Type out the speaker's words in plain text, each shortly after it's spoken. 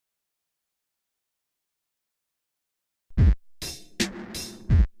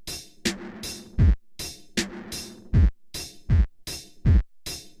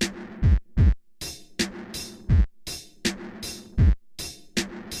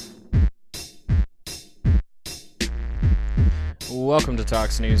Welcome to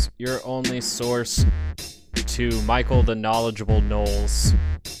Tox News, your only source to Michael the Knowledgeable Knowles.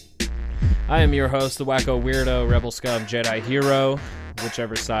 I am your host, the Wacko Weirdo, Rebel Scum Jedi Hero,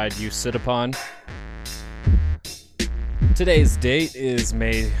 whichever side you sit upon. Today's date is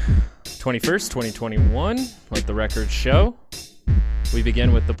May 21st, 2021. Let the records show. We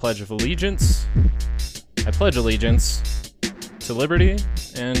begin with the Pledge of Allegiance. I pledge allegiance to liberty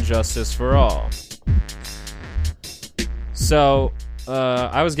and justice for all. So,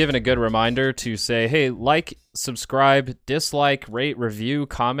 I was given a good reminder to say, hey, like, subscribe, dislike, rate, review,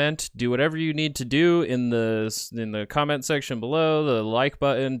 comment, do whatever you need to do in the comment section below, the like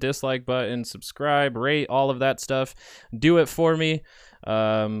button, dislike button, subscribe, rate, all of that stuff. Do it for me.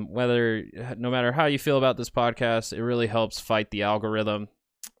 No matter how you feel about this podcast, it really helps fight the algorithm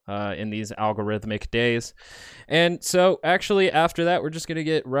in these algorithmic days. And so actually after that, we're just going to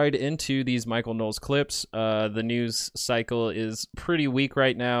get right into these Michael Knowles clips. The news cycle is pretty weak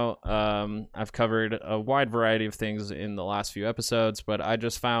right now. I've covered a wide variety of things in the last few episodes, but I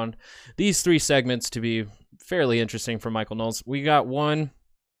just found these three segments to be fairly interesting for Michael Knowles. We got one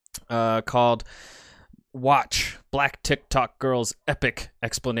called Watch Black TikTok Girl's Epic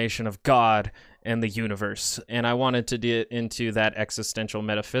Explanation of God and the Universe. And I wanted to get into that existential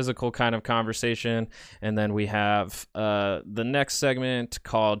metaphysical kind of conversation. And then we have the next segment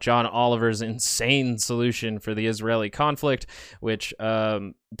called John Oliver's Insane Solution for the Israeli Conflict, which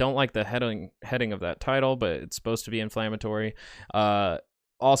don't like the heading of that title, but it's supposed to be inflammatory.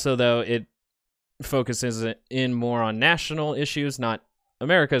 Also, though, it focuses in more on national issues, not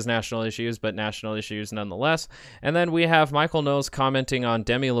America's national issues, but national issues nonetheless. And then we have Michael Knowles commenting on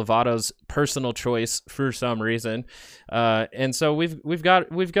Demi Lovato's personal choice for some reason. And so we've got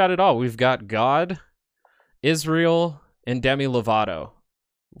it all. We've got God, Israel, and Demi Lovato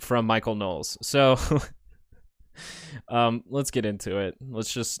from Michael Knowles. So let's get into it.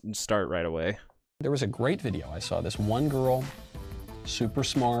 Let's just start right away. There was a great video I saw. This one girl, super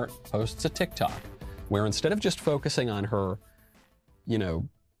smart, posts a TikTok where instead of just focusing on her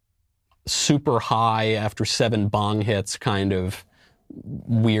super high after 7 bong hits kind of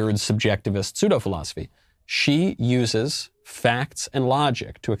weird subjectivist pseudo-philosophy. She uses facts and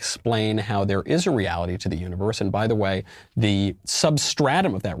logic to explain how there is a reality to the universe. And by the way, the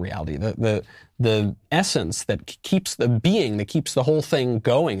substratum of that reality, the essence that keeps the being, that keeps the whole thing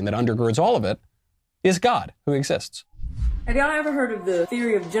going and that undergirds all of it, is God, who exists. Have y'all ever heard of the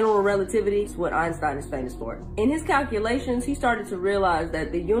theory of general relativity? It's what Einstein is famous for. In his calculations, he started to realize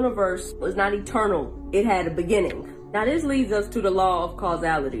that the universe was not eternal. It had a beginning. Now this leads us to the law of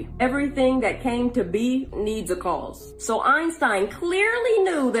causality. Everything that came to be needs a cause. So Einstein clearly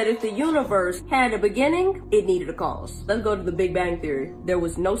knew that if the universe had a beginning, it needed a cause. Let's go to the Big Bang Theory. There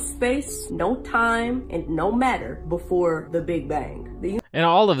was no space, no time, and no matter before the Big Bang. And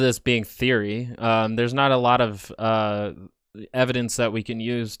all of this being theory, there's not a lot of evidence that we can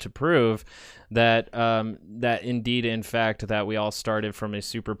use to prove that that indeed, in fact, that we all started from a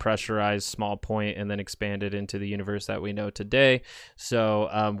super pressurized small point and then expanded into the universe that we know today.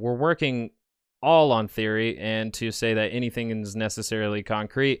 So we're working all on theory, and to say that anything is necessarily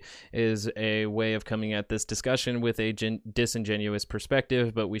concrete is a way of coming at this discussion with a disingenuous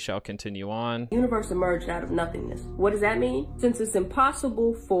perspective, but we shall continue on. The universe emerged out of nothingness. What does that mean? Since it's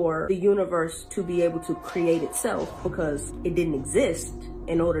impossible for the universe to be able to create itself because it didn't exist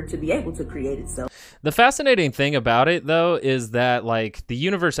in order to be able to create itself. The fascinating thing about it, though, is that like the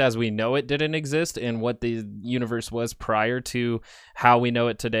universe as we know it didn't exist, and what the universe was prior to how we know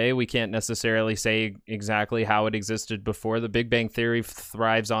it today, we can't necessarily say exactly how it existed before. The Big Bang Theory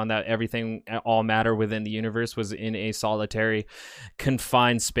thrives on that everything, all matter within the universe was in a solitary,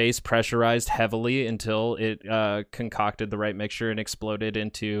 confined space, pressurized heavily until it concocted the right mixture and exploded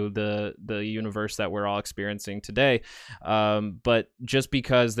into the universe that we're all experiencing today. But just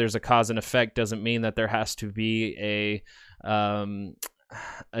because there's a cause and effect doesn't mean that there has to be a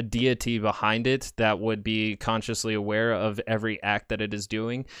deity behind it that would be consciously aware of every act that it is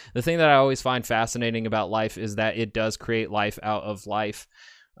doing. The thing that I always find fascinating about life is that it does create life out of life,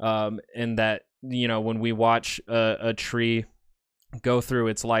 and that, when we watch a tree go through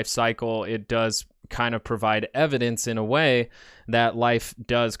its life cycle, it does kind of provide evidence in a way that life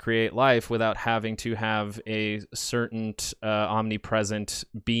does create life without having to have a certain omnipresent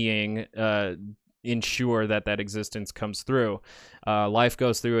being ensure that existence comes through. Life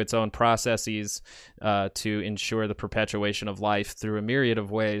goes through its own processes to ensure the perpetuation of life through a myriad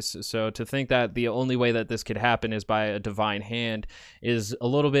of ways. So to think that the only way that this could happen is by a divine hand is a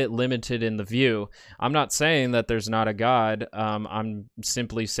little bit limited in the view. I'm not saying that there's not a God. I'm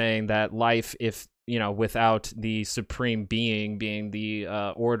simply saying that life, if without the supreme being the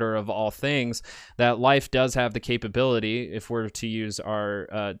order of all things, that life does have the capability, if we're to use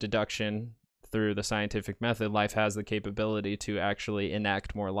our deduction through the scientific method, life has the capability to actually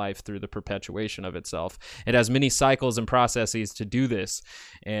enact more life through the perpetuation of itself. It has many cycles and processes to do this,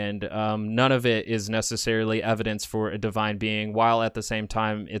 and none of it is necessarily evidence for a divine being, while at the same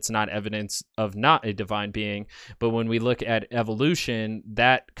time it's not evidence of not a divine being. But when we look at evolution,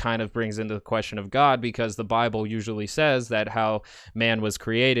 that kind of brings into the question of God, because the Bible usually says that how man was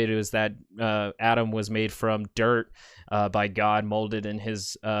created is that Adam was made from dirt by God, molded in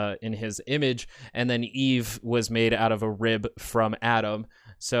his image, and then Eve was made out of a rib from Adam.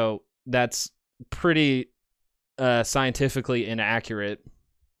 So that's pretty scientifically inaccurate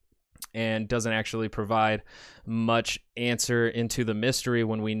and doesn't actually provide much answer into the mystery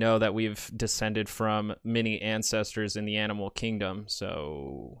when we know that we've descended from many ancestors in the animal kingdom.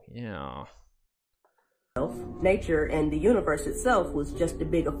 So, yeah. Nature and the universe itself was just a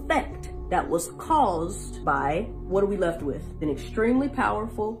big effect that was caused by, what are we left with? An extremely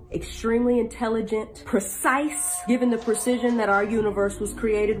powerful, extremely intelligent, precise, given the precision that our universe was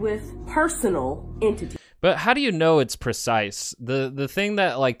created with, personal entity. But how do you know it's precise? The thing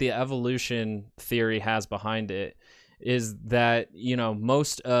that like the evolution theory has behind it is that,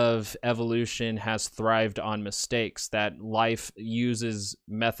 most of evolution has thrived on mistakes, that life uses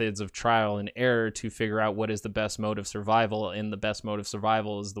methods of trial and error to figure out what is the best mode of survival, and the best mode of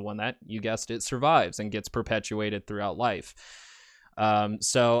survival is the one that, you guessed it, survives and gets perpetuated throughout life.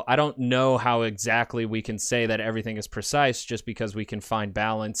 So I don't know how exactly we can say that everything is precise, just because we can find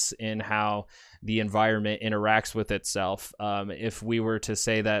balance in how the environment interacts with itself. If we were to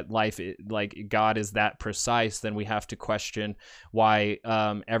say that life, like God, is that precise, then we have to question why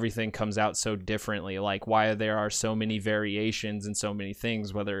everything comes out so differently, like why there are so many variations in so many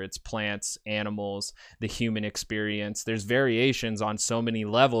things, whether it's plants, animals, the human experience. There's variations on so many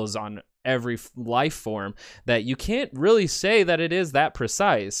levels on every life form that you can't really say that it is that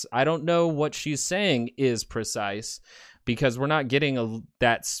precise. I don't know what she's saying is precise, because we're not getting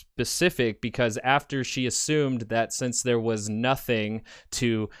that specific, because after she assumed that since there was nothing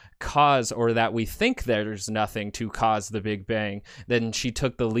to cause, or that we think there's nothing to cause the Big Bang, then she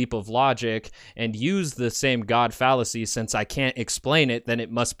took the leap of logic and used the same God fallacy: since I can't explain it, then it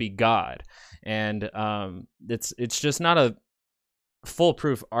must be God. And it's just not a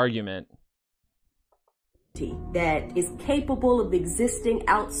foolproof argument. That is capable of existing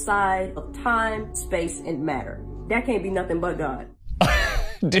outside of time, space, and matter. That can't be nothing but God.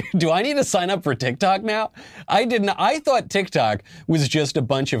 Do I need to sign up for TikTok now? I thought TikTok was just a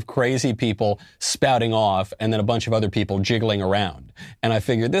bunch of crazy people spouting off and then a bunch of other people jiggling around. And I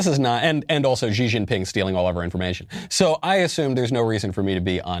figured this is not, and also Xi Jinping stealing all of our information. So I assumed there's no reason for me to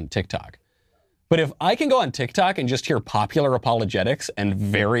be on TikTok. But if I can go on TikTok and just hear popular apologetics and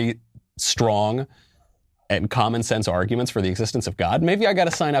very strong and common sense arguments for the existence of God, maybe I got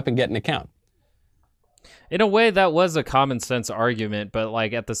to sign up and get an account. In a way, that was a common sense argument, but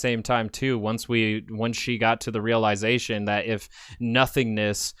like at the same time too, once she got to the realization that if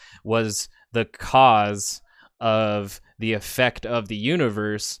nothingness was the cause of the effect of the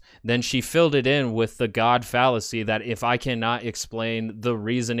universe, then she filled it in with the God fallacy that if I cannot explain the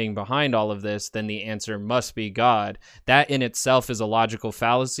reasoning behind all of this, then the answer must be God. That in itself is a logical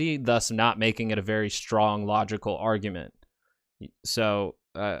fallacy, thus not making it a very strong logical argument. So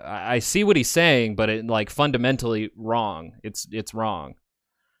I see what he's saying, but it like fundamentally wrong. It's wrong.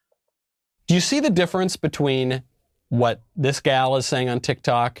 Do you see the difference between what this gal is saying on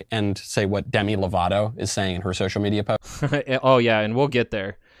TikTok and say what Demi Lovato is saying in her social media post? Oh yeah, and we'll get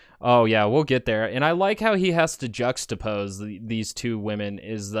there. Oh yeah, we'll get there. And I like how he has to juxtapose these two women,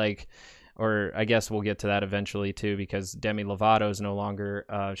 is like, or I guess we'll get to that eventually too, because Demi Lovato is no longer,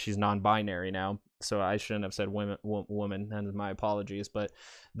 she's non-binary now. So I shouldn't have said woman, and my apologies. But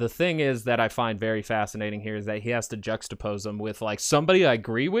the thing is that I find very fascinating here is that he has to juxtapose them with like somebody I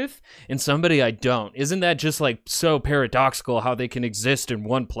agree with and somebody I don't. Isn't that just like so paradoxical how they can exist in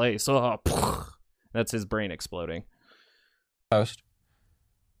one place? Oh, that's his brain exploding. Post.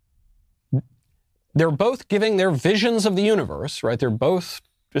 They're both giving their visions of the universe, right? They're both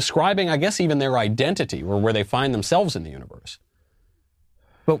describing, I guess, even their identity or where they find themselves in the universe.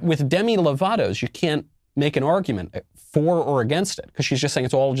 But with Demi Lovato's, you can't make an argument for or against it, because she's just saying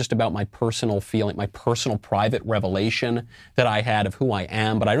it's all just about my personal feeling, my personal private revelation that I had of who I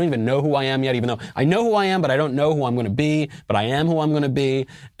am, but I don't even know who I am yet, even though I know who I am, but I don't know who I'm going to be, but I am who I'm going to be,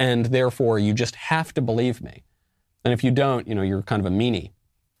 and therefore you just have to believe me. And if you don't, you're kind of a meanie.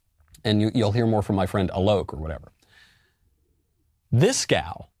 And you'll hear more from my friend Alok or whatever. This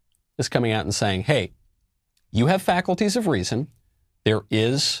gal is coming out and saying, hey, you have faculties of reason. There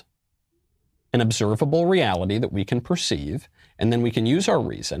is an observable reality that we can perceive, and then we can use our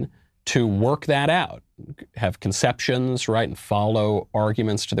reason to work that out, have conceptions, right, and follow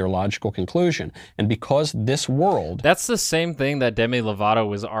arguments to their logical conclusion. And because this world... That's the same thing that Demi Lovato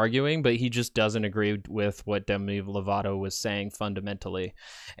was arguing, but he just doesn't agree with what Demi Lovato was saying fundamentally.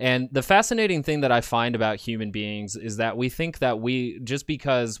 And the fascinating thing that I find about human beings is that we think that just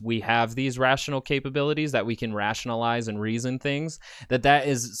because we have these rational capabilities, that we can rationalize and reason things, that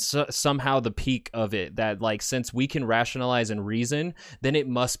is somehow the peak of it. That, like, since we can rationalize and reason, then it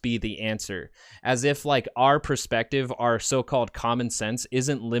must be the answer. As if, like, our perspective, our so-called common sense,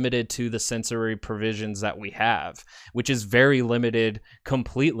 isn't limited to the sensory provisions that we have, which is very limited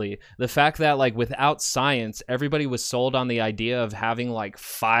completely. The fact that, like, without science, everybody was sold on the idea of having like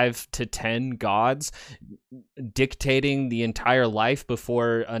 5 to 10 gods dictating the entire life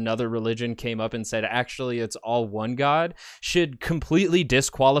before another religion came up and said, actually, it's all one God, should completely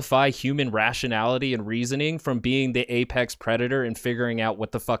disqualify human rationality and reasoning from being the apex predator and figuring out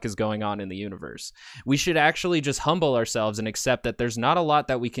what the fuck is going on in the universe. We should actually just humble ourselves and accept that there's not a lot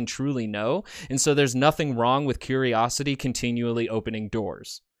that we can truly know, and so there's nothing wrong with curiosity continually opening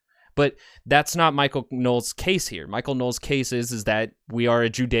doors. But that's not Michael Knowles' case here. Michael Knowles' case is that we are a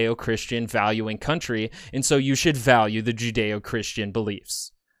Judeo-Christian valuing country, and so you should value the Judeo-Christian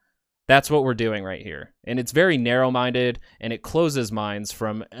beliefs. That's what we're doing right here. And it's very narrow-minded, and it closes minds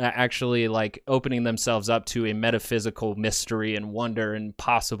from actually, like, opening themselves up to a metaphysical mystery and wonder and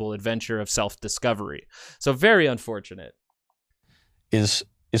possible adventure of self-discovery. So very unfortunate. Is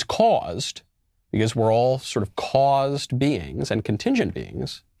caused, because we're all sort of caused beings and contingent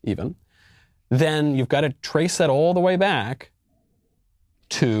beings, even, then you've got to trace that all the way back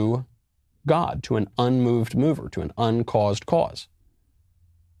to God, to an unmoved mover, to an uncaused cause.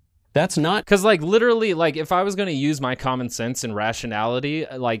 That's not... Because, like, literally, like, if I was going to use my common sense and rationality,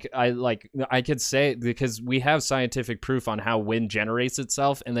 I could say, because we have scientific proof on how wind generates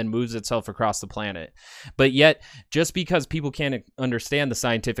itself and then moves itself across the planet. But yet, just because people can't understand the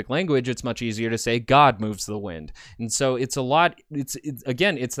scientific language, it's much easier to say God moves the wind. And so it's a lot,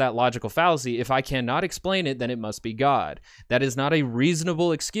 it's that logical fallacy. If I cannot explain it, then it must be God. That is not a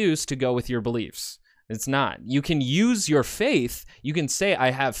reasonable excuse to go with your beliefs. It's not. You can use your faith. You can say,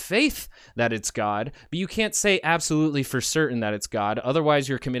 I have faith that it's God, but you can't say absolutely for certain that it's God. Otherwise,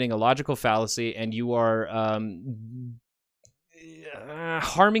 you're committing a logical fallacy and you are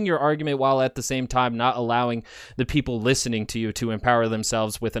harming your argument while at the same time not allowing the people listening to you to empower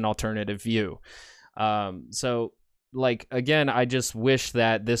themselves with an alternative view. So, like, again, I just wish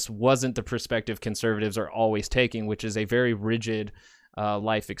that this wasn't the perspective conservatives are always taking, which is a very rigid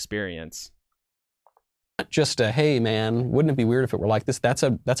life experience. Just a, hey man, wouldn't it be weird if it were like this? That's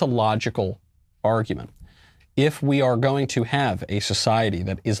a logical argument. If we are going to have a society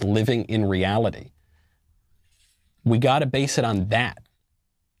that is living in reality, we got to base it on that.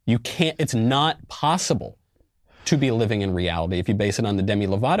 It's not possible to be living in reality if you base it on the Demi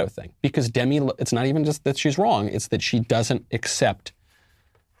Lovato thing, because it's not even just that she's wrong, it's that she doesn't accept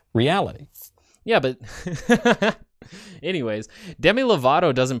reality. Yeah, but anyways, Demi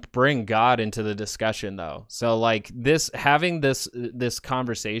Lovato doesn't bring God into the discussion, though. So, like, having this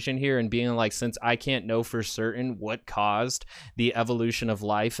conversation here and being like, since I can't know for certain what caused the evolution of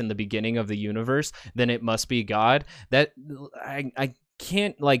life in the beginning of the universe, then it must be God. That I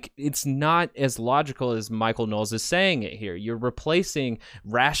can't, like, it's not as logical as Michael Knowles is saying it here. You're replacing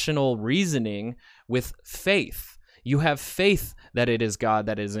rational reasoning with faith. You have faith that it is God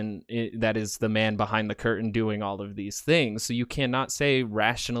that is the man behind the curtain doing all of these things. So you cannot say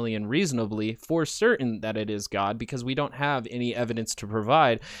rationally and reasonably for certain that it is God, because we don't have any evidence to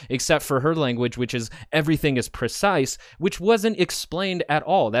provide except for her language, which is everything is precise, which wasn't explained at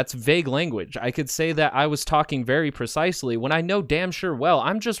all. That's vague language. I could say that I was talking very precisely when I know damn sure well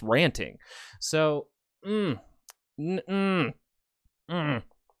I'm just ranting. So,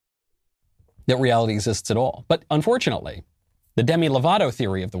 that reality exists at all. But unfortunately, the Demi Lovato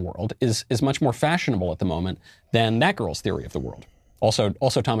theory of the world is much more fashionable at the moment than that girl's theory of the world. Also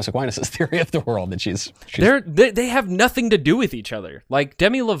Thomas Aquinas' theory of the world, that they have nothing to do with each other. Like,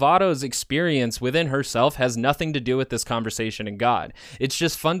 Demi Lovato's experience within herself has nothing to do with this conversation and God. It's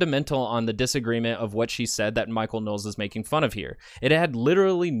just fundamental on the disagreement of what she said that Michael Knowles is making fun of here. It had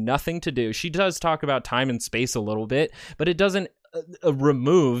literally nothing to do. She does talk about time and space a little bit, but it doesn't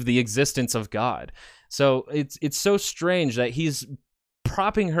remove the existence of God. So it's so strange that he's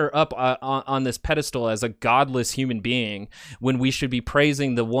propping her up on this pedestal as a godless human being when we should be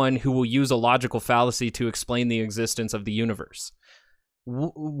praising the one who will use a logical fallacy to explain the existence of the universe.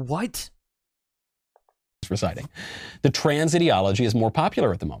 What? Reciting. The trans ideology is more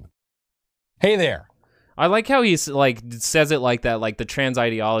popular at the moment. Hey there. I like how he says it like that, like the trans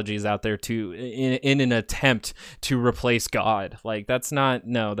ideology is out there to in an attempt to replace God. Like that's not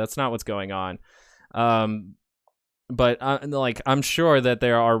what's going on. But I'm sure that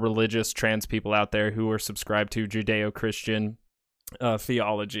there are religious trans people out there who are subscribed to Judeo-Christian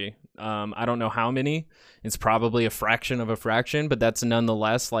theology. I don't know how many. It's probably a fraction of a fraction, but that's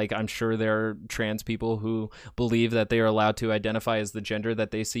nonetheless, like, I'm sure there are trans people who believe that they are allowed to identify as the gender that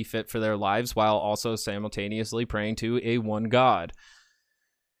they see fit for their lives while also simultaneously praying to a one God.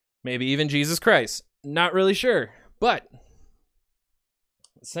 Maybe even Jesus Christ. Not really sure. But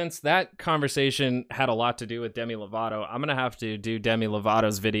since that conversation had a lot to do with Demi Lovato, I'm going to have to do Demi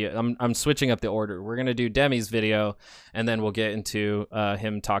Lovato's video. I'm switching up the order. We're going to do Demi's video, and then we'll get into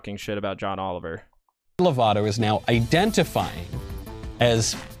him talking shit about John Oliver. Lovato is now identifying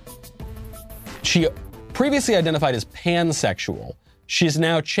as... She previously identified as pansexual. She's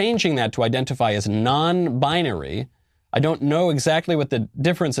now changing that to identify as non-binary. I don't know exactly what the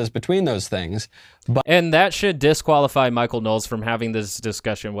difference is between those things, but... And that should disqualify Michael Knowles from having this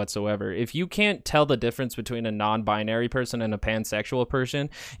discussion whatsoever. If you can't tell the difference between a non-binary person and a pansexual person,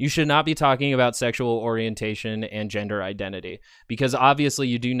 you should not be talking about sexual orientation and gender identity, because obviously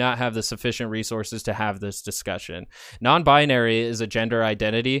you do not have the sufficient resources to have this discussion. Non-binary is a gender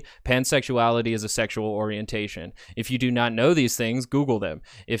identity. Pansexuality is a sexual orientation. If you do not know these things, Google them.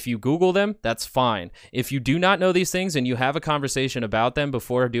 If you Google them, that's fine. If you do not know these things and you have a conversation about them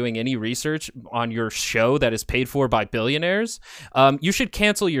before doing any research on your show that is paid for by billionaires, you should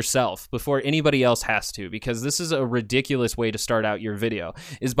cancel yourself before anybody else has to, because this is a ridiculous way to start out your video,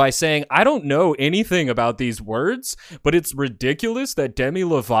 is by saying, I don't know anything about these words, but it's ridiculous that Demi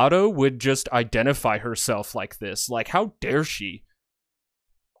Lovato would just identify herself like this. Like, how dare she?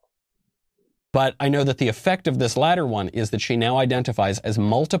 But I know that the effect of this latter one is that she now identifies as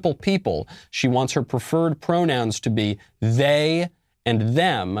multiple people. She wants her preferred pronouns to be they and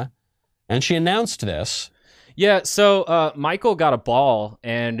them. And she announced this. Yeah, so Michael got a ball,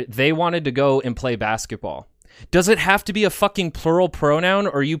 and they wanted to go and play basketball. Does it have to be a fucking plural pronoun,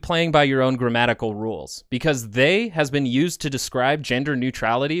 or are you playing by your own grammatical rules? Because they has been used to describe gender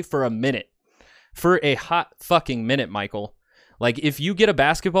neutrality for a minute. For a hot fucking minute, Michael. Like, if you get a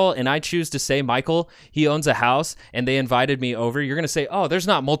basketball and I choose to say Michael, he owns a house, and they invited me over, you're going to say, oh, there's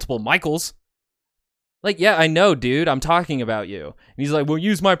not multiple Michaels. Like, yeah, I know, dude. I'm talking about you. And he's like, well,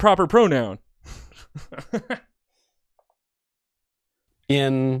 use my proper pronoun.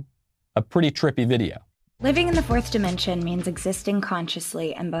 In a pretty trippy video. Living in the fourth dimension means existing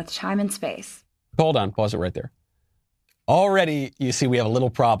consciously in both time and space. Hold on, pause it right there. Already, you see, we have a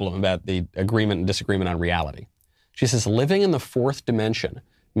little problem about the agreement and disagreement on reality. She says living in the fourth dimension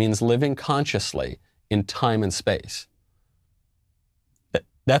means living consciously in time and space.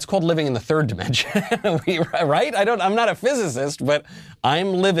 That's called living in the third dimension, right? I'm not a physicist, but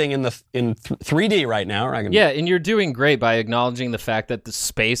I'm living in 3D right now. Yeah, and you're doing great by acknowledging the fact that the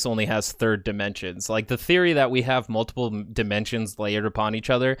space only has third dimensions. Like, the theory that we have multiple dimensions layered upon each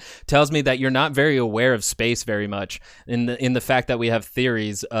other tells me that you're not very aware of space very much in the fact that we have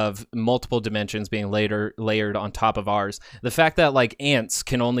theories of multiple dimensions being layered on top of ours. The fact that, like, ants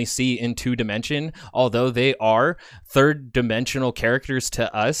can only see in 2-dimension, although they are third dimensional characters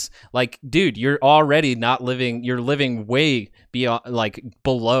to us, like, dude, you're already not living, you're living way beyond, like,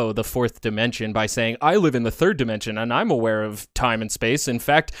 below the fourth dimension by saying, I live in the third dimension and I'm aware of time and space. In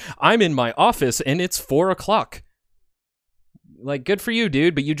fact, I'm in my office and it's 4 o'clock. Like, good for you,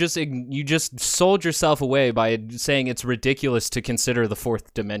 dude, but you just sold yourself away by saying it's ridiculous to consider the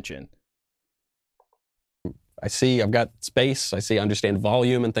fourth dimension. I see, I've got space, I understand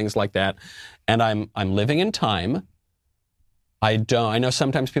volume and things like that, and I'm living in time. I know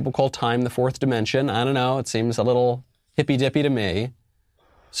sometimes people call time the fourth dimension. I don't know. It seems a little hippy-dippy to me.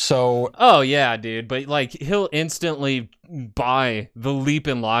 So... Oh, yeah, dude. But, like, he'll instantly buy the leap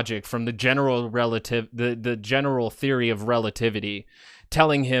in logic from the general the general theory of relativity,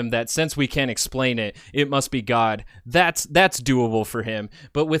 telling him that since we can't explain it, it must be God. That's doable for him.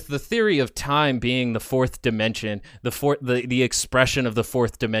 But with the theory of time being the fourth dimension, the expression of the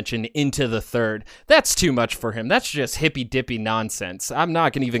fourth dimension into the third, that's too much for him. That's just hippy-dippy nonsense. I'm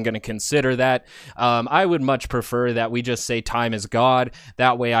not even going to consider that. I would much prefer that we just say time is God.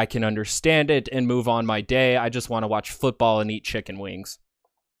 That way I can understand it and move on my day. I just want to watch football and eat chicken wings.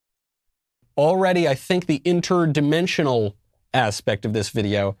 Already, I think the interdimensional aspect of this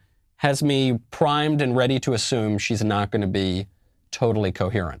video has me primed and ready to assume she's not going to be totally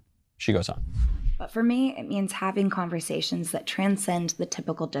coherent. She goes on. But but for me, it means having conversations that transcend the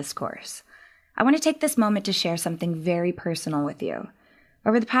typical discourse. I want to take this moment to share something very personal with you.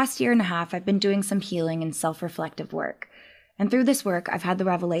 Over the past year and a half, I've been doing some healing and self-reflective work. And through this work, I've had the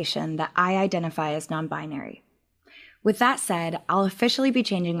revelation that I identify as non-binary. With that said, I'll officially be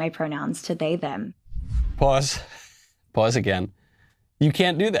changing my pronouns to they, them. Pause again. You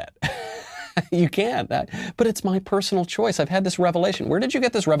can't do that. You can't. But it's my personal choice. I've had this revelation. Where did you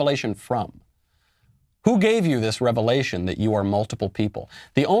get this revelation from? Who gave you this revelation that you are multiple people?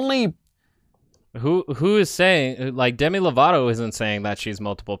 The only... Who is saying, like, Demi Lovato isn't saying that she's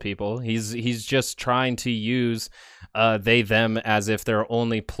multiple people. He's just trying to use they, them as if they're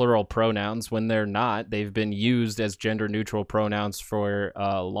only plural pronouns when they're not. They've been used as gender neutral pronouns for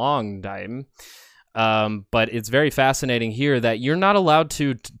a long time. But it's very fascinating here that you're not allowed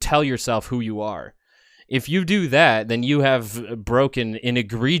to tell yourself who you are. If you do that, then you have broken an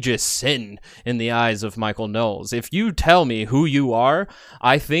egregious sin in the eyes of Michael Knowles. If you tell me who you are,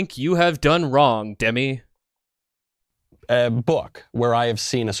 I think you have done wrong, Demi. A book where I have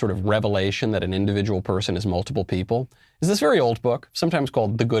seen a sort of revelation that an individual person is multiple people is this very old book, sometimes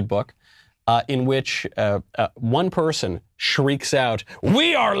called The Good Book, in which one person shrieks out,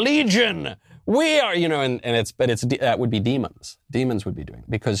 "We are legion! We are," that would be demons. Demons would be doing it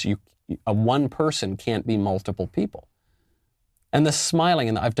because one person can't be multiple people. And the smiling,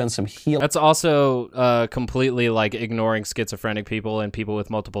 and I've done some healing. That's also completely like ignoring schizophrenic people and people with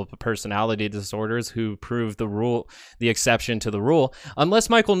multiple personality disorders who prove the exception to the rule. Unless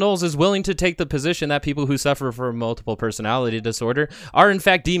Michael Knowles is willing to take the position that people who suffer from multiple personality disorder are in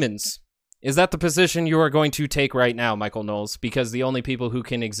fact demons. Is that the position you are going to take right now, Michael Knowles? Because the only people who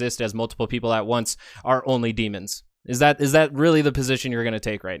can exist as multiple people at once are only demons. Is that really the position you're going to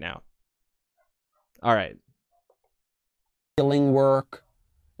take right now? All right. Healing work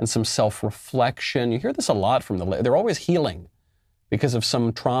and some self-reflection. You hear this a lot from they're always healing because of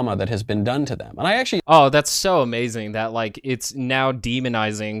some trauma that has been done to them. And I actually... Oh, that's so amazing that, like, it's now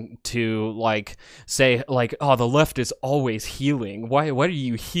demonizing to, like, say, like, oh, the left is always healing. What are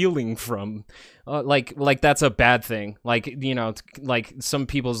you healing from? Like that's a bad thing. Like, you know, like some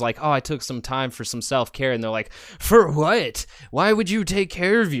people's like, oh, I took some time for some self-care, and they're like, for what? Why would you take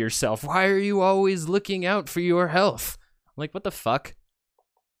care of yourself? Why are you always looking out for your health? Like, what the fuck?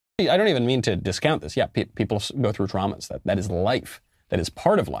 I don't even mean to discount this. Yeah, people go through traumas. That is life. That is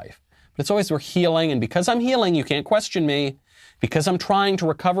part of life. But it's always we're healing, and because I'm healing, you can't question me. Because I'm trying to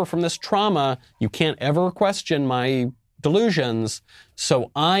recover from this trauma, you can't ever question my delusions.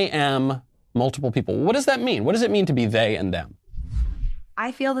 So I am multiple people. What does that mean? What does it mean to be they and them?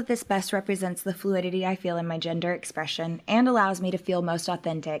 I feel that this best represents the fluidity I feel in my gender expression and allows me to feel most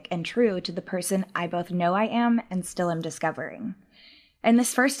authentic and true to the person I both know I am and still am discovering. In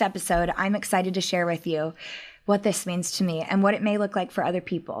this first episode, I'm excited to share with you what this means to me and what it may look like for other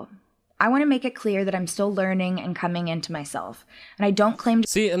people. I want to make it clear that I'm still learning and coming into myself, and I don't claim to...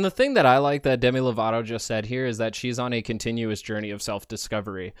 See, and the thing that I like that Demi Lovato just said here is that she's on a continuous journey of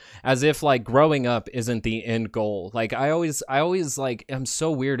self-discovery, as if, like, growing up isn't the end goal. Like, I always, like, I'm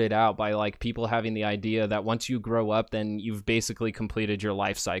so weirded out by, like, people having the idea that once you grow up, then you've basically completed your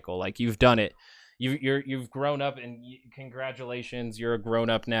life cycle. Like, you've done it. You've grown up, and congratulations, you're a grown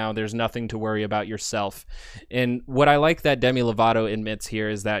up now. There's nothing to worry about yourself. And what I like that Demi Lovato admits here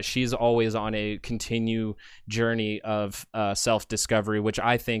is that she's always on a continue journey of self-discovery, which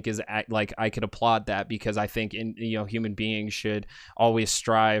I think is like, I could applaud that, because I think human beings should always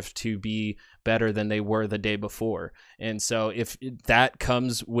strive to be better than they were the day before. And so if that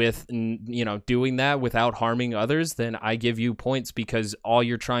comes with, doing that without harming others, then I give you points, because all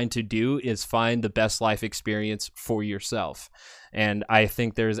you're trying to do is find the best life experience for yourself. And I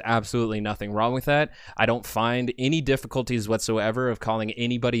think there's absolutely nothing wrong with that. I don't find any difficulties whatsoever of calling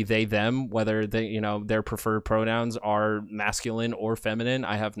anybody they, them, whether they, their preferred pronouns are masculine or feminine.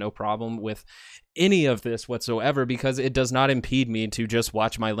 I have no problem with any of this whatsoever, because it does not impede me to just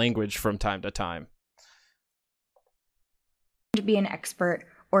watch my language from time to time. To be an expert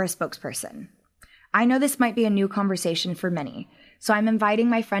or a spokesperson. I know this might be a new conversation for many, so I'm inviting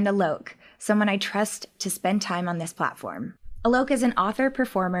my friend Alok, someone I trust, to spend time on this platform. Alok is an author,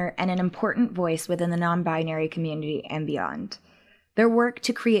 performer, and an important voice within the non-binary community and beyond. Their work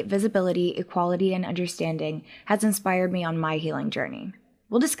to create visibility, equality, and understanding has inspired me on my healing journey.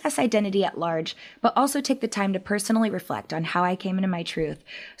 We'll discuss identity at large, but also take the time to personally reflect on how I came into my truth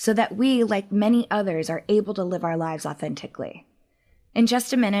so that we, like many others, are able to live our lives authentically. In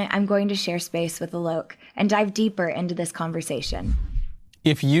just a minute, I'm going to share space with Alok and dive deeper into this conversation.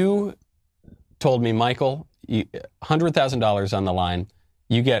 If you told me, Michael, $100,000 on the line,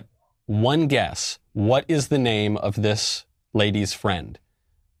 you get one guess, what is the name of this lady's friend?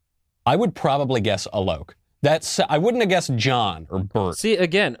 I would probably guess Alok. I wouldn't have guessed John or Bert. See,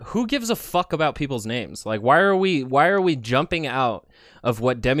 again, who gives a fuck about people's names? Like, why are we jumping out of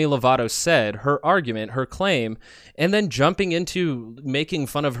what Demi Lovato said, her argument, her claim, and then jumping into making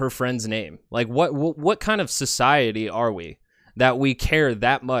fun of her friend's name? Like, what kind of society are we that we care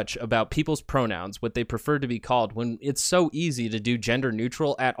that much about people's pronouns, what they prefer to be called, when it's so easy to do gender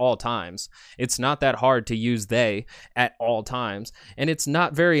neutral at all times? It's not that hard to use they at all times, and it's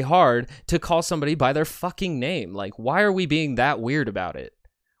not very hard to call somebody by their fucking name. Like, why are we being that weird about it?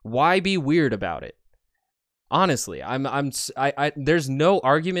 Why be weird about it? Honestly, there's no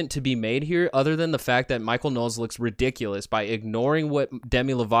argument to be made here other than the fact that Michael Knowles looks ridiculous by ignoring what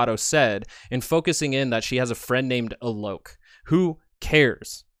Demi Lovato said and focusing in that she has a friend named Alok. Who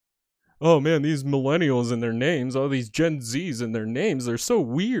cares? Oh man, these millennials and their names, all these Gen Zs and their names, they're so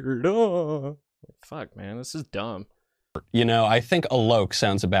weird. Oh, fuck, man, this is dumb. You know, I think Alok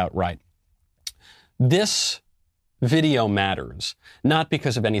sounds about right. This video matters, not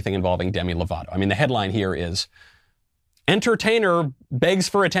because of anything involving Demi Lovato. I mean, the headline here is, entertainer begs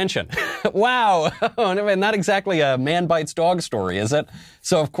for attention. Wow. Not exactly a man bites dog story, is it?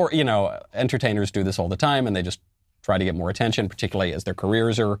 So, of course, you know, entertainers do this all the time, and they just try to get more attention, particularly as their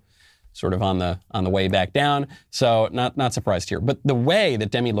careers are sort of on the way back down. So not surprised here. But the way that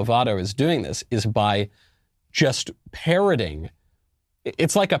Demi Lovato is doing this is by just parroting.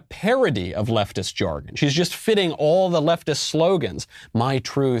 It's like a parody of leftist jargon. She's just fitting all the leftist slogans, my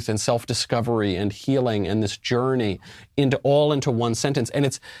truth and self-discovery and healing and this journey, into one sentence. And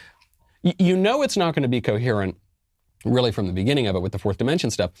it's, you know, it's not going to be coherent really from the beginning of it with the fourth dimension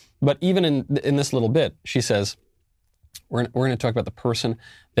stuff. But even in this little bit, she says, we're going to talk about the person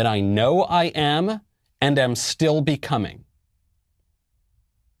that I know I am and am still becoming.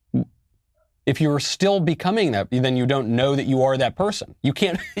 If you're still becoming that, then you don't know that you are that person. You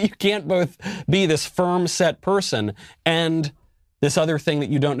can't both be this firm set person and this other thing that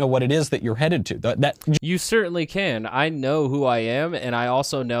you don't know what it is that you're headed to. You certainly can. I know who I am, and I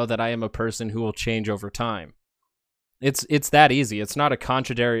also know that I am a person who will change over time. It's that easy. It's not a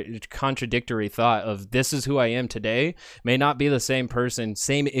contradictory thought of this is who I am today may not be the same person,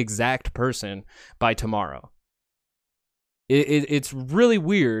 same exact person by tomorrow. It's really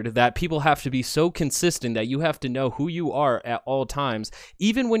weird that people have to be so consistent that you have to know who you are at all times,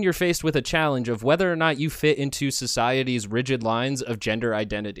 even when you're faced with a challenge of whether or not you fit into society's rigid lines of gender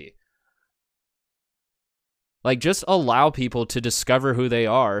identity. Like, just allow people to discover who they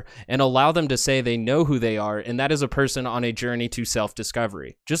are and allow them to say they know who they are, and that is a person on a journey to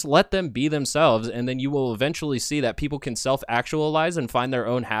self-discovery. Just let them be themselves, and then you will eventually see that people can self-actualize and find their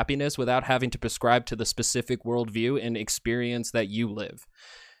own happiness without having to prescribe to the specific worldview and experience that you live.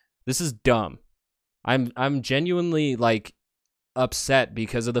 This is dumb. I'm genuinely, like, upset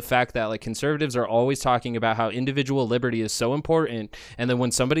because of the fact that, like, conservatives are always talking about how individual liberty is so important, and then when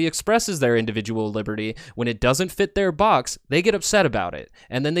somebody expresses their individual liberty, when it doesn't fit their box, they get upset about it,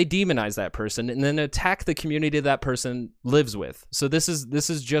 and then they demonize that person and then attack the community that person lives with. So this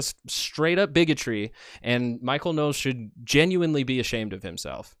is just straight up bigotry, and Michael Knowles should genuinely be ashamed of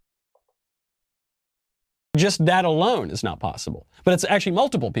himself. Just that alone is not possible. But it's actually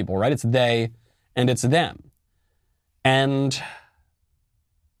multiple people, right? It's they and it's them. And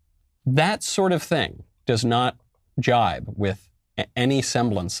that sort of thing does not jibe with any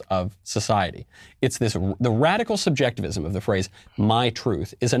semblance of society. It's the radical subjectivism of the phrase, my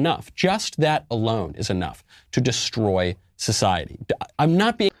truth is enough. Just that alone is enough to destroy society. I'm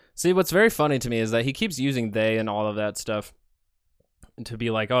not being... See, what's very funny to me is that he keeps using they and all of that stuff to be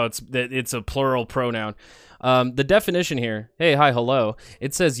like, oh, it's a plural pronoun. The definition here, hey, hi, hello,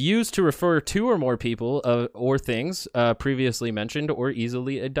 it says used to refer to or more people or things previously mentioned or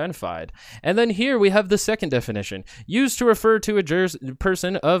easily identified. And then here we have the second definition, used to refer to a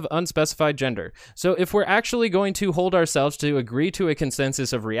person of unspecified gender. So if we're actually going to hold ourselves to agree to a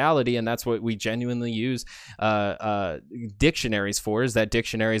consensus of reality, and that's what we genuinely use dictionaries for, is that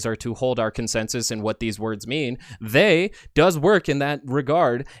dictionaries are to hold our consensus in what these words mean, they does work in that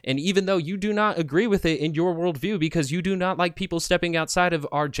regard. And even though you do not agree with it in your worldview because you do not like people stepping outside of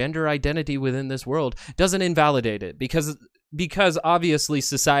our gender identity within this world, doesn't invalidate it, because obviously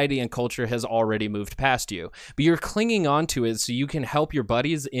society and culture has already moved past you, but you're clinging on to it so you can help your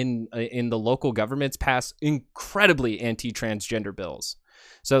buddies in the local governments pass incredibly anti-transgender bills.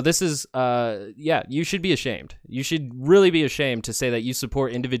 So this is, yeah, you should be ashamed. You should really be ashamed to say that you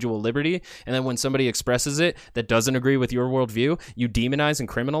support individual liberty, and then when somebody expresses it that doesn't agree with your worldview, you demonize and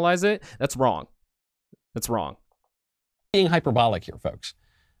criminalize it. That's wrong. That's wrong. Being hyperbolic here, folks.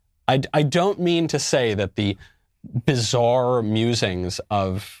 I don't mean to say that the bizarre musings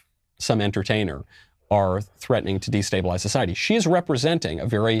of some entertainer are threatening to destabilize society. She is representing a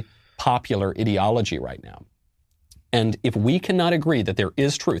very popular ideology right now. And if we cannot agree that there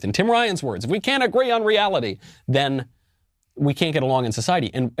is truth, in Tim Ryan's words, if we can't agree on reality, then we can't get along in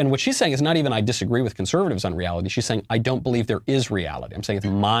society. And what she's saying is not even I disagree with conservatives on reality. She's saying I don't believe there is reality. I'm saying it's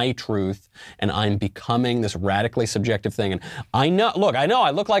my truth, and I'm becoming this radically subjective thing. And I know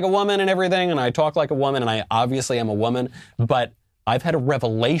I look like a woman and everything, and I talk like a woman, and I obviously am a woman, but I've had a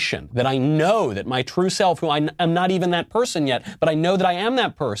revelation that I know that my true self, who I am not even that person yet, but I know that I am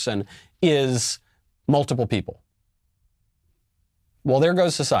that person, is multiple people. Well, there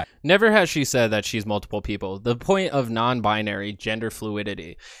goes society. Never has she said that she's multiple people. The point of non-binary gender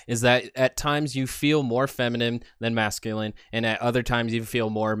fluidity is that at times you feel more feminine than masculine, and at other times you feel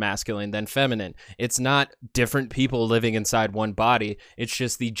more masculine than feminine. It's not different people living inside one body. It's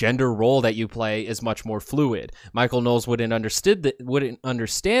just the gender role that you play is much more fluid. Michael Knowles wouldn't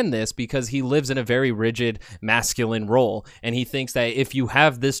understand this because he lives in a very rigid masculine role, and he thinks that if you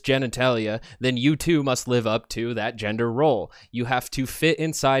have this genitalia, then you too must live up to that gender role. You have to fit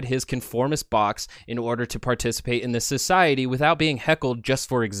inside his conformist box in order to participate in this society without being heckled just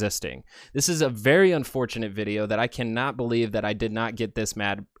for existing. This is a very unfortunate video that I cannot believe that I did not get this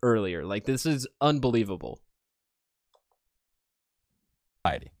mad earlier. Like, this is unbelievable.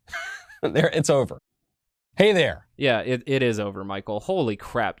 There, it's over. Hey there. Yeah, it is over, Michael. Holy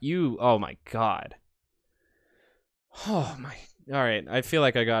crap. Oh my God. Oh my, all right. I feel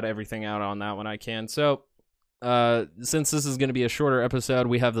like I got everything out on that one I can. So, since this is going to be a shorter episode,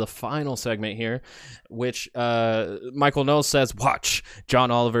 we have the final segment here, which Michael Knowles says, watch John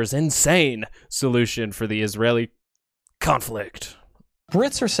Oliver's insane solution for the Israeli conflict.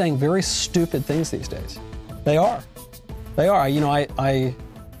 Brits are saying very stupid things these days. They are. They are. You know, I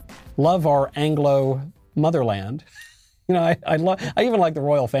love our Anglo motherland. You know, I even like the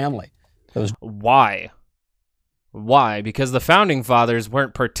royal family. Why? Why? Because the founding fathers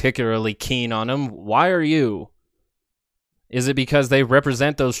weren't particularly keen on him. Why are you? Is it because they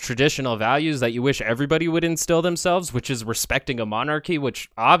represent those traditional values that you wish everybody would instill themselves, which is respecting a monarchy, which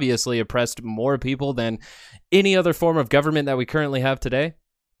obviously oppressed more people than any other form of government that we currently have today?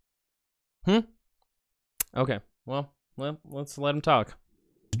 Okay. Well, let's let him talk.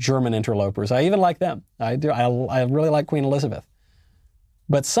 German interlopers. I even like them. I do. I really like Queen Elizabeth.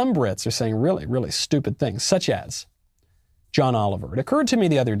 But some Brits are saying really, really stupid things, such as John Oliver. It occurred to me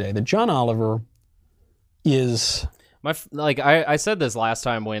the other day that John Oliver is... I said this last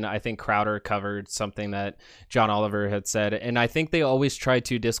time when I think Crowder covered something that John Oliver had said, and I think they always try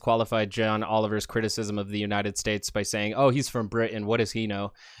to disqualify John Oliver's criticism of the United States by saying, oh, he's from Britain, what does he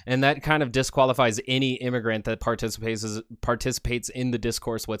know? And that kind of disqualifies any immigrant that participates in the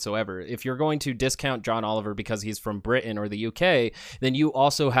discourse whatsoever. If you're going to discount John Oliver because he's from Britain or the UK, then you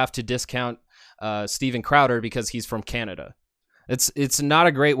also have to discount Stephen Crowder because he's from Canada. It's not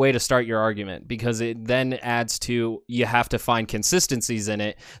a great way to start your argument, because it then adds to, you have to find consistencies in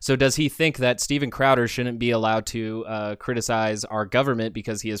it. So does he think that Stephen Crowder shouldn't be allowed to criticize our government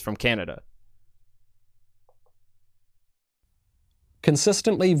because he is from Canada?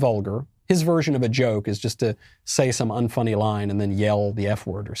 Consistently vulgar. His version of a joke is just to say some unfunny line and then yell the F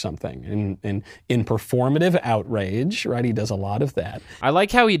word or something. In performative outrage, right? He does a lot of that. I like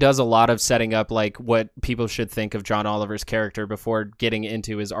how he does a lot of setting up like what people should think of John Oliver's character before getting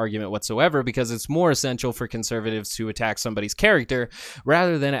into his argument whatsoever, because it's more essential for conservatives to attack somebody's character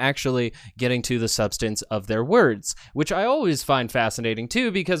rather than actually getting to the substance of their words, which I always find fascinating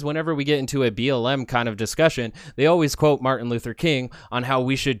too, because whenever we get into a BLM kind of discussion, they always quote Martin Luther King on how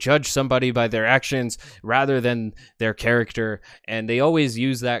we should judge somebody by their actions rather than their character, and they always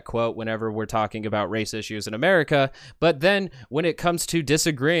use that quote whenever we're talking about race issues in America. But then when it comes to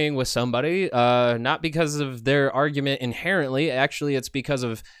disagreeing with somebody, not because of their argument inherently, actually it's because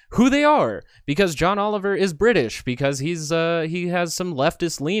of who they are, because John Oliver is British, because he has some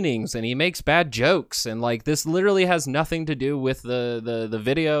leftist leanings and he makes bad jokes, and like this literally has nothing to do with the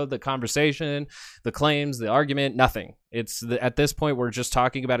video, the conversation, the claims, the argument, nothing. At this point, we're just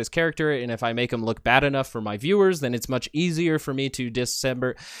talking about his character, and if I make him look bad enough for my viewers, then it's much easier for me to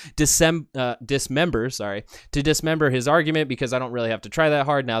dismember his argument, because I don't really have to try that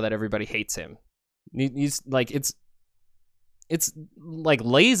hard now that everybody hates him. He's like, it's like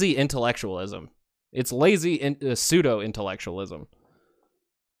lazy intellectualism. It's lazy pseudo-intellectualism.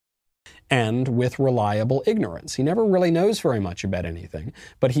 And with reliable ignorance. He never really knows very much about anything,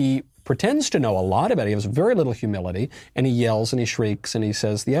 but he pretends to know a lot about it. He has very little humility, and he yells and he shrieks and he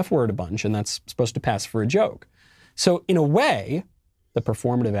says the F word a bunch, and that's supposed to pass for a joke. So in a way, the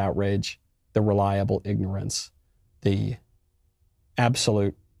performative outrage, the reliable ignorance, the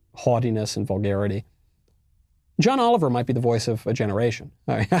absolute haughtiness and vulgarity. John Oliver might be the voice of a generation.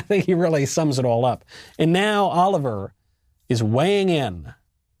 I think he really sums it all up. And now Oliver is weighing in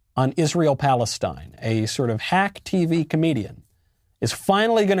on Israel-Palestine. A sort of hack TV comedian is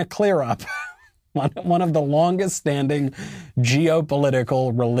finally going to clear up one of the longest-standing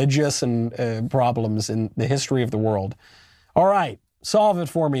geopolitical, religious, and problems in the history of the world. All right, solve it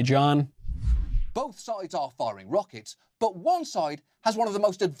for me, John. Both sides are firing rockets, but one side has one of the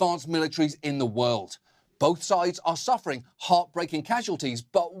most advanced militaries in the world. Both sides are suffering heartbreaking casualties,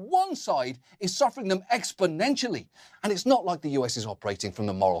 but one side is suffering them exponentially. And it's not like the US is operating from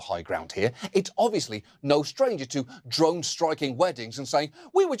the moral high ground here. It's obviously no stranger to drone-striking weddings and saying,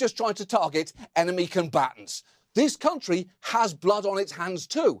 we were just trying to target enemy combatants. This country has blood on its hands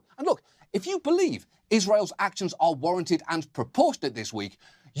too. And look, if you believe Israel's actions are warranted and proportionate this week,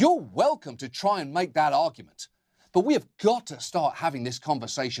 you're welcome to try and make that argument. But we have got to start having this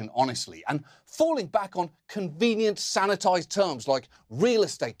conversation honestly and falling back on convenient sanitized terms like real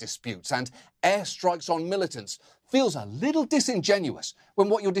estate disputes and airstrikes on militants feels a little disingenuous when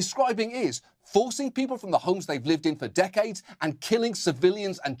what you're describing is forcing people from the homes they've lived in for decades and killing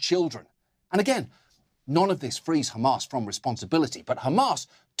civilians and children. And again, none of this frees Hamas from responsibility, but Hamas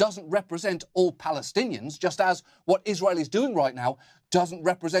doesn't represent all Palestinians, just as what Israel is doing right now doesn't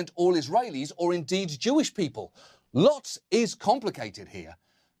represent all Israelis or indeed Jewish people. Lots is complicated here,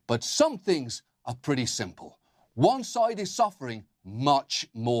 but some things are pretty simple. One side is suffering much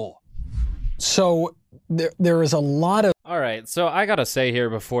more. So there is a lot of... All right, so I gotta say here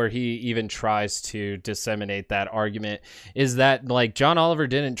before he even tries to disseminate that argument is that, like, John Oliver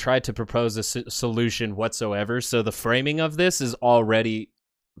didn't try to propose a solution whatsoever, so the framing of this is already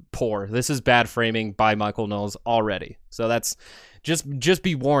poor. This is bad framing by Michael Knowles already. So that's... Just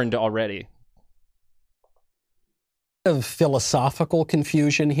be warned already. Of philosophical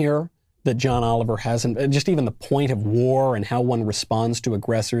confusion here that John Oliver has, and just even the point of war and how one responds to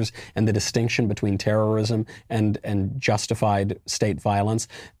aggressors and the distinction between terrorism and justified state violence.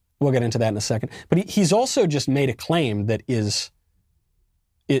 We'll get into that in a second. But he's also just made a claim that is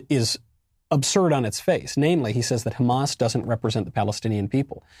absurd on its face. Namely, he says that Hamas doesn't represent the Palestinian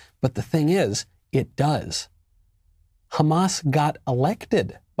people. But the thing is, it does. Hamas got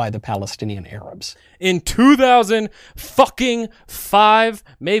elected by the Palestinian Arabs. In 2005,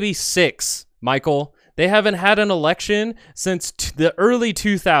 maybe 6, Michael. They haven't had an election since the early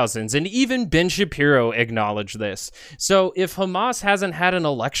 2000s, and even Ben Shapiro acknowledged this. So if Hamas hasn't had an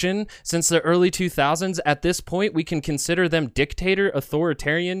election since the early 2000s, at this point, we can consider them dictator,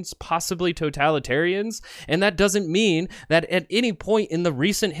 authoritarians, possibly totalitarians, and that doesn't mean that at any point in the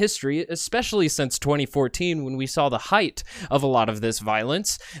recent history, especially since 2014 when we saw the height of a lot of this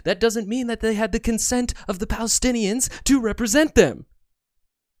violence, that doesn't mean that they had the consent of the Palestinians to represent them.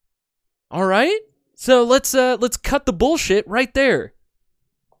 All right? So let's cut the bullshit right there.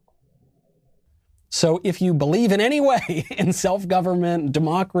 So if you believe in any way in self-government,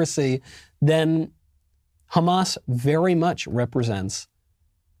 democracy, then Hamas very much represents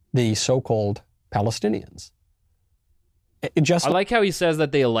the so-called Palestinians. I like how he says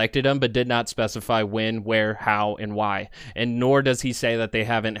that they elected him, but did not specify when, where, how, and why. And nor does he say that they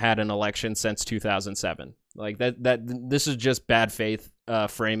haven't had an election since 2007. Like that this is just bad faith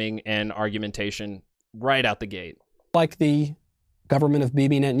framing and argumentation right out the gate. Like the government of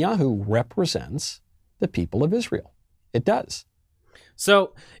Bibi Netanyahu represents the people of Israel. It does.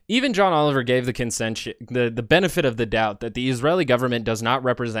 So even John Oliver gave the the benefit of the doubt that the Israeli government does not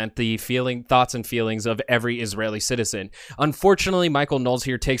represent the thoughts and feelings of every Israeli citizen. Unfortunately, Michael Knowles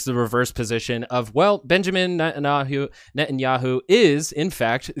here takes the reverse position of, well, Benjamin Netanyahu is, in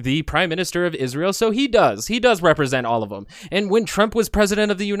fact, the prime minister of Israel, so he does represent all of them. And when Trump was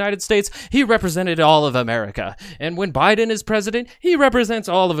president of the United States, he represented all of America. And when Biden is president, he represents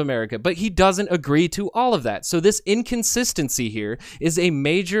all of America. But he doesn't agree to all of that. So this inconsistency here is a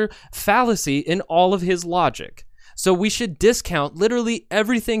major fallacy in all of his logic. So we should discount literally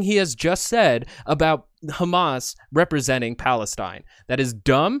everything he has just said about Hamas representing Palestine. That is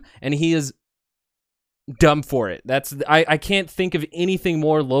dumb, and he is dumb for it. I can't think of anything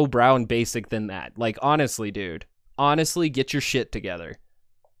more lowbrow and basic than that. Like, honestly, dude. Honestly, get your shit together.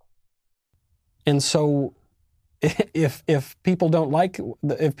 And so if people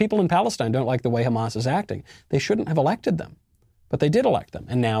in Palestine don't like the way Hamas is acting, they shouldn't have elected them. But they did elect them,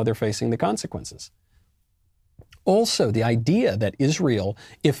 and now they're facing the consequences. Also, the idea that Israel,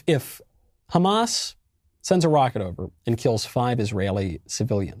 if Hamas sends a rocket over and kills 5 Israeli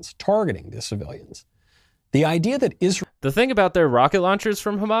civilians, targeting the civilians, the idea that Israel... The thing about their rocket launchers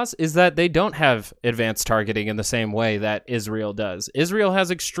from Hamas is that they don't have advanced targeting in the same way that Israel does. Israel has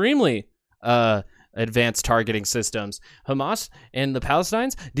extremely advanced targeting systems. Hamas and the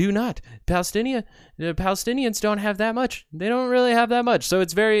Palestinians do not. The Palestinians don't have that much. They don't really have that much. So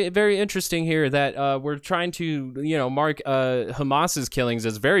it's very, very interesting here that we're trying to, mark Hamas's killings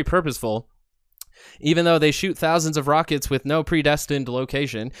as very purposeful. Even though they shoot thousands of rockets with no predestined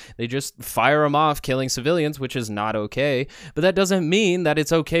location, they just fire them off, killing civilians, which is not okay. But that doesn't mean that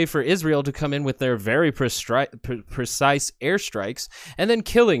it's okay for Israel to come in with their very precise airstrikes and then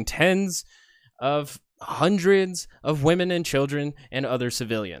killing tens of hundreds of women and children and other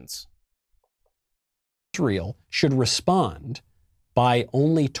civilians. Israel should respond by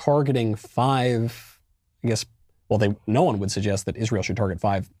only targeting 5, no one would suggest that Israel should target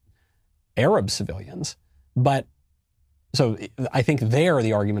 5 Arab civilians, but so I think there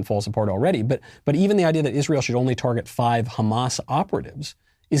the argument falls apart already. But even the idea that Israel should only target 5 Hamas operatives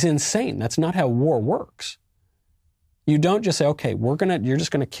is insane. That's not how war works. You don't just say, okay, you're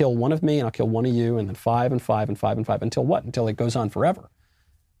just gonna kill one of me and I'll kill one of you, and then 5 and 5 and 5 and 5 until what? Until it goes on forever.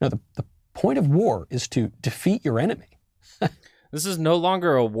 No, the point of war is to defeat your enemy. This is no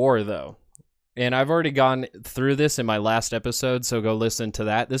longer a war, though. And I've already gone through this in my last episode, so go listen to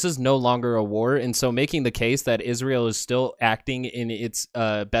that. This is no longer a war, and so making the case that Israel is still acting in its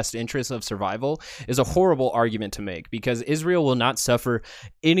best interest of survival is a horrible argument to make, because Israel will not suffer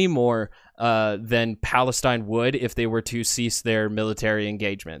any more than Palestine would if they were to cease their military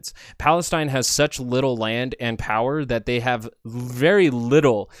engagements. Palestine has such little land and power that they have very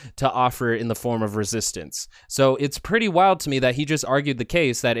little to offer in the form of resistance. So it's pretty wild to me that he just argued the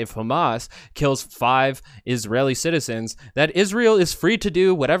case that if Hamas kills 5 Israeli citizens, that Israel is free to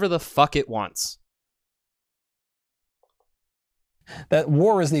do whatever the fuck it wants. That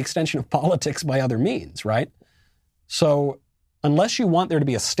war is the extension of politics by other means, right? So unless you want there to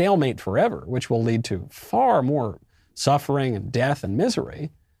be a stalemate forever, which will lead to far more suffering and death and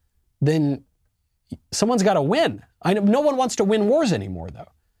misery, then someone's got to win. No one wants to win wars anymore, though.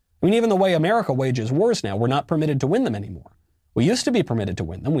 I mean, even the way America wages wars now, we're not permitted to win them anymore. We used to be permitted to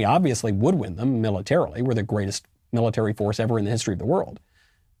win them. We obviously would win them militarily. We're the greatest military force ever in the history of the world.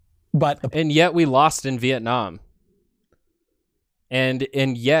 And yet we lost in Vietnam. And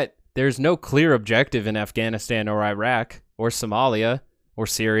yet there's no clear objective in Afghanistan or Iraq or Somalia or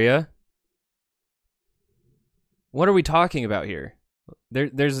Syria. What are we talking about here?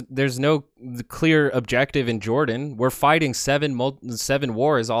 There's no clear objective in Jordan. We're fighting 7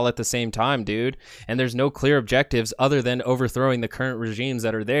 wars all at the same time, dude. And there's no clear objectives other than overthrowing the current regimes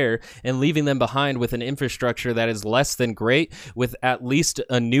that are there and leaving them behind with an infrastructure that is less than great, with at least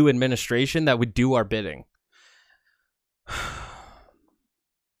a new administration that would do our bidding.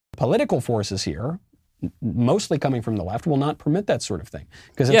 Political forces here, mostly coming from the left, will not permit that sort of thing.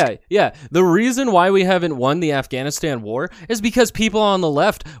 Yeah. The reason why we haven't won the Afghanistan war is because people on the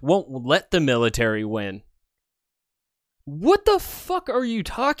left won't let the military win. What the fuck are you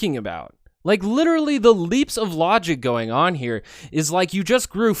talking about? Like, literally, the leaps of logic going on here is like you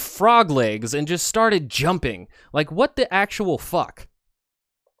just grew frog legs and just started jumping. Like, what the actual fuck?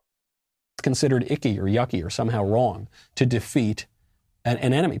 It's considered icky or yucky or somehow wrong to defeat an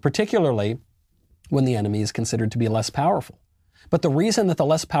enemy, particularly when the enemy is considered to be less powerful. But the reason that the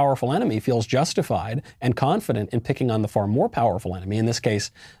less powerful enemy feels justified and confident in picking on the far more powerful enemy, in this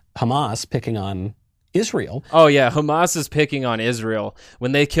case, Hamas picking on Israel. Oh yeah, Hamas is picking on Israel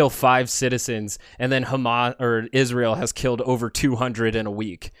when they kill 5 citizens, and then Israel has killed over 200 in a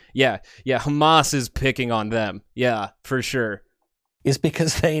week. Yeah, Hamas is picking on them. Yeah, for sure. Is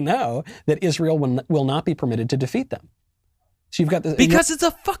because they know that Israel will not be permitted to defeat them. So you've got this, because it's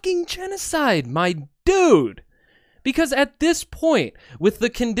a fucking genocide, my dude. Because at this point, with the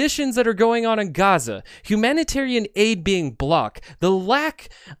conditions that are going on in Gaza, humanitarian aid being blocked, the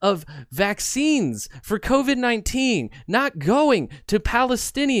lack of vaccines for COVID-19 not going to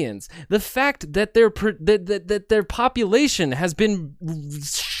Palestinians, the fact that their population has been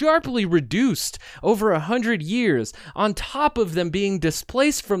sharply reduced over 100 years, on top of them being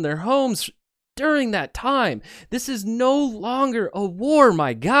displaced from their homes during that time. This is no longer a war,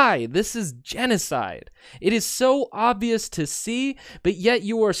 my guy. This is genocide. It is so obvious to see, but yet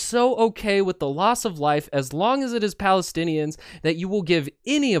you are so okay with the loss of life as long as it is Palestinians that you will give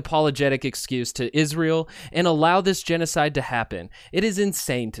any apologetic excuse to Israel and allow this genocide to happen. It is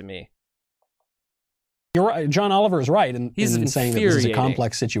insane to me. You're right. John Oliver is right in saying that this is a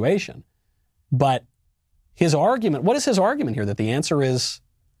complex situation. But his argument, what is his argument here? That the answer is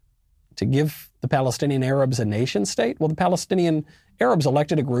to give the Palestinian Arabs a nation state? Well, the Palestinian Arabs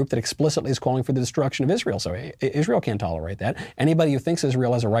elected a group that explicitly is calling for the destruction of Israel, so Israel can't tolerate that. Anybody who thinks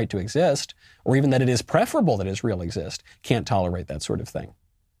Israel has a right to exist, or even that it is preferable that Israel exist, can't tolerate that sort of thing.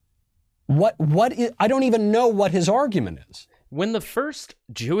 I don't even know what his argument is. When the first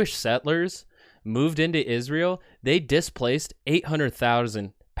Jewish settlers moved into Israel, they displaced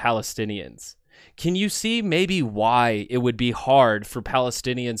 800,000 Palestinians. Can you see maybe why it would be hard for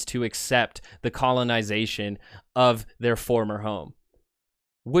Palestinians to accept the colonization of their former home?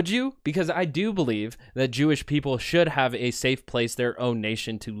 Would you? Because I do believe that Jewish people should have a safe place, their own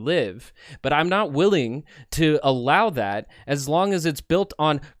nation to live. But I'm not willing to allow that as long as it's built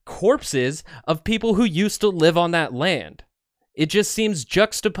on corpses of people who used to live on that land. It just seems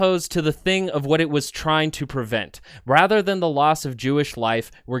juxtaposed to the thing of what it was trying to prevent. Rather than the loss of Jewish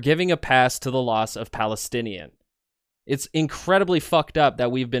life, we're giving a pass to the loss of Palestinian. It's incredibly fucked up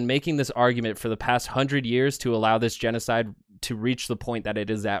that we've been making this argument for the past 100 years to allow this genocide to reach the point that it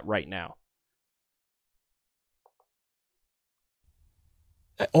is at right now.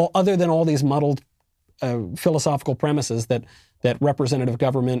 Other than all these muddled philosophical premises that representative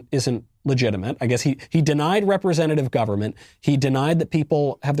government isn't legitimate. I guess he denied representative government. He denied that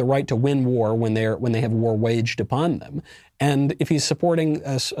people have the right to win war when they have war waged upon them. And if he's supporting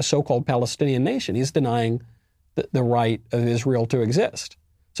a so-called Palestinian nation, he's denying the right of Israel to exist.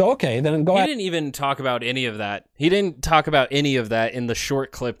 So, okay, then go ahead. He didn't even talk about any of that. He didn't talk about any of that in the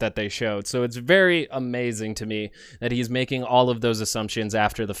short clip that they showed. So it's very amazing to me that he's making all of those assumptions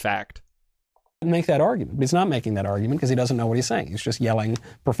after the fact. Make that argument. But he's not making that argument because he doesn't know what he's saying. He's just yelling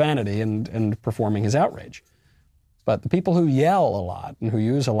profanity and performing his outrage. But the people who yell a lot and who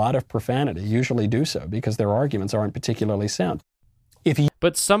use a lot of profanity usually do so because their arguments aren't particularly sound.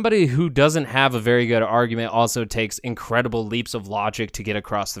 But somebody who doesn't have a very good argument also takes incredible leaps of logic to get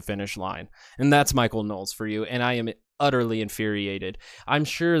across the finish line. And that's Michael Knowles for you. And I am utterly infuriated. I'm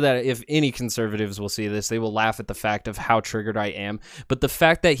sure that if any conservatives will see this, they will laugh at the fact of how triggered I am. But the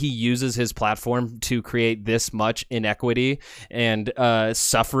fact that he uses his platform to create this much inequity and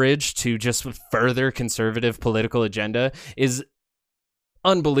suffrage to just further conservative political agenda is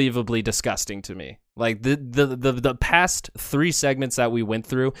unbelievably disgusting to me. Like the past 3 segments that we went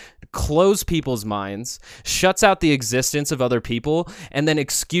through close people's minds, shuts out the existence of other people, and then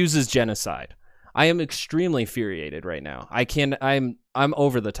excuses genocide. I am extremely infuriated right now. I'm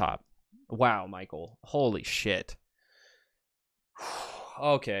over the top. Wow, Michael. Holy shit.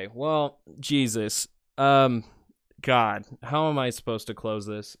 Okay, well, Jesus. God, how am I supposed to close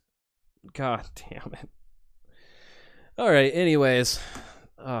this? God damn it. All right, anyways.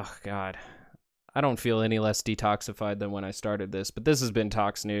 Oh, God. I don't feel any less detoxified than when I started this, but this has been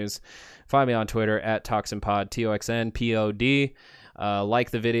Tox News. Find me on Twitter at ToxinPod, ToxnPod. Like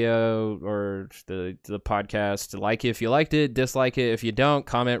the video or the podcast. Like it if you liked it, dislike it if you don't.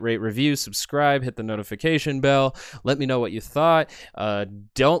 Comment, rate, review, subscribe, hit the notification bell. Let me know what you thought.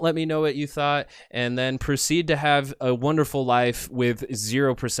 Don't let me know what you thought. And then proceed to have a wonderful life with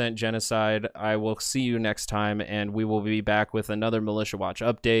 0% genocide. I will see you next time, and we will be back with another Militia Watch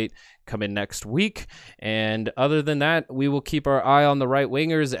update coming next week. And other than that, we will keep our eye on the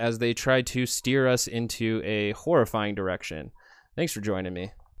right-wingers as they try to steer us into a horrifying direction. Thanks for joining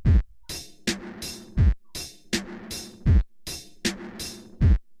me.